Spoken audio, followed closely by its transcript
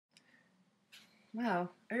Wow,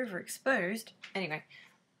 overexposed. Anyway,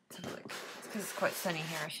 let's have a look. It's because it's quite sunny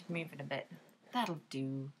here. I should move it a bit. That'll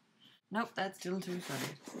do. Nope, that's still too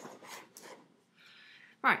sunny.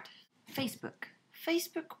 Right, Facebook.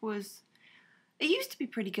 Facebook was... It used to be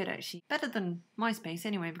pretty good, actually. Better than MySpace,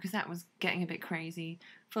 anyway, because that was getting a bit crazy.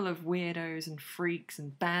 Full of weirdos and freaks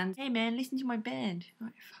and bands. Hey, man, listen to my band.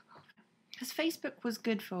 Right, fuck off. Because Facebook was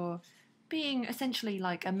good for being essentially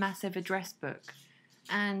like a massive address book.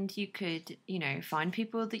 And you could, you know, find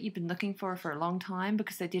people that you've been looking for a long time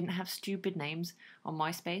because they didn't have stupid names on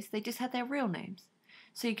MySpace. They just had their real names.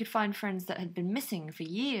 So you could find friends that had been missing for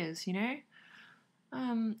years, you know?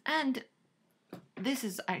 And this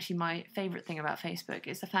is actually my favourite thing about Facebook,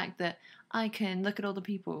 is the fact that I can look at all the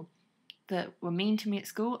people that were mean to me at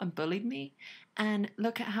school and bullied me and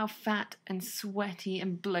look at how fat and sweaty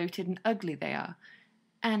and bloated and ugly they are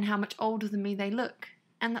and how much older than me they look.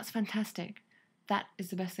 And that's fantastic. That is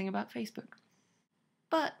the best thing about Facebook.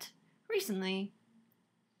 But recently,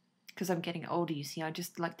 because I'm getting older, you see, I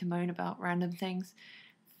just like to moan about random things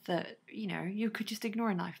that, you know, you could just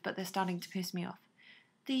ignore in life, but they're starting to piss me off.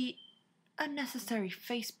 The unnecessary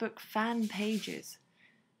Facebook fan pages.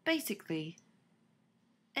 Basically,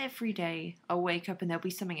 every day I'll wake up and there'll be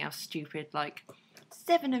something else stupid, like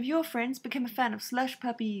 7 of your friends became a fan of slush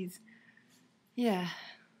puppies. Yeah.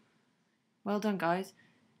 Well done, guys.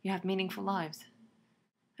 You have meaningful lives.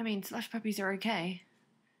 I mean, slush puppies are okay,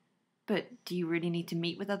 but do you really need to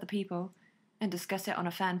meet with other people and discuss it on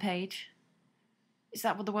a fan page? Is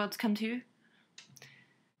that what the world's come to?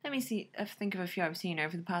 Let me think of a few I've seen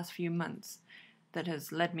over the past few months that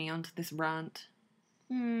has led me onto this rant.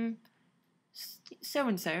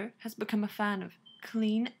 So-and-so has become a fan of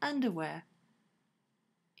clean underwear.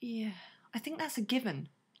 Yeah, I think that's a given,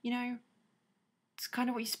 you know? It's kind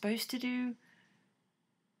of what you're supposed to do.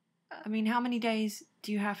 I mean, how many days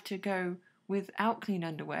do you have to go without clean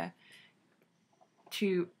underwear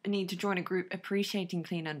to need to join a group appreciating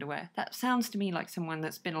clean underwear? That sounds to me like someone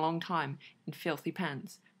that's been a long time in filthy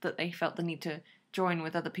pants, that they felt the need to join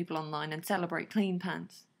with other people online and celebrate clean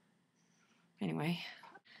pants. Anyway.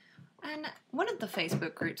 And one of the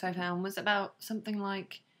Facebook groups I found was about something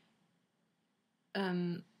like,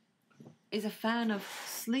 is a fan of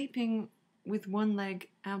sleeping with one leg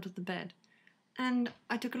out of the bed. And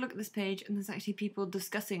I took a look at this page and there's actually people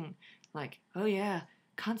discussing, like, oh yeah,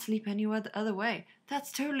 can't sleep any other way.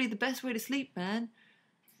 That's totally the best way to sleep, man.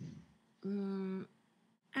 And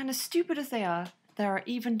as stupid as they are, there are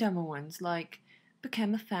even dumber ones, like,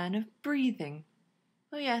 become a fan of breathing.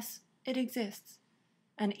 Oh yes, it exists.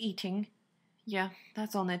 And eating. Yeah,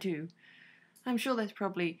 that's on there too. I'm sure there's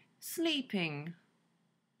probably sleeping,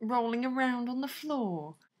 rolling around on the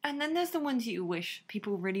floor. And then there's the ones you wish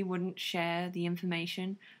people really wouldn't share the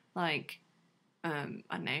information, like, I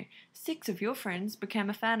don't know, 6 of your friends became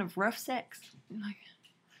a fan of rough sex. Like,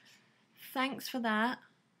 thanks for that.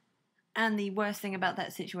 And the worst thing about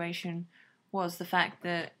that situation was the fact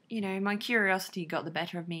that, you know, my curiosity got the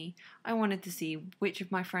better of me. I wanted to see which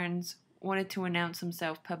of my friends wanted to announce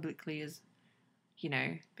themselves publicly as, you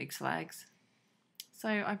know, big slags. So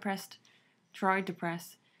I tried to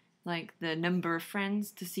press, like, the number of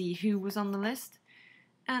friends to see who was on the list,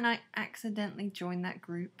 and I accidentally joined that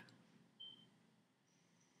group.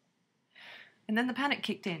 And then the panic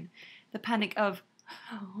kicked in. The panic of,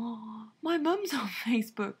 oh, my mum's on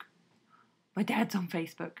Facebook. My dad's on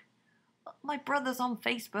Facebook. My brother's on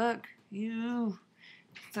Facebook. Ew.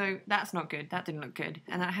 So that's not good. That didn't look good.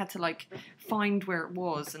 And I had to, like, find where it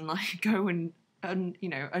was and, like, go and you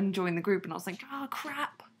know, unjoin the group. And I was like, oh,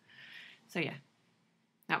 crap. So, yeah.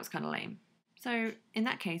 That was kind of lame. So, in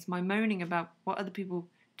that case, my moaning about what other people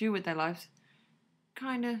do with their lives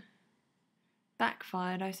kind of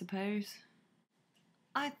backfired, I suppose.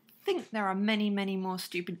 I think there are many, many more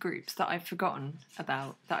stupid groups that I've forgotten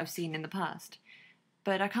about that I've seen in the past.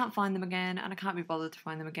 But I can't find them again, and I can't be bothered to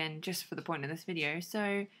find them again just for the point of this video.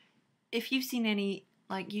 So, if you've seen any,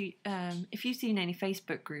 if you've seen any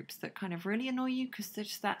Facebook groups that kind of really annoy you because they're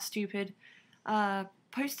just that stupid,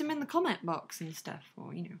 post them in the comment box and stuff,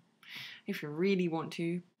 or, you know, if you really want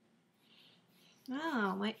to.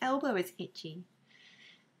 Oh, my elbow is itchy.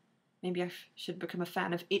 Maybe I should become a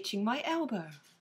fan of itching my elbow.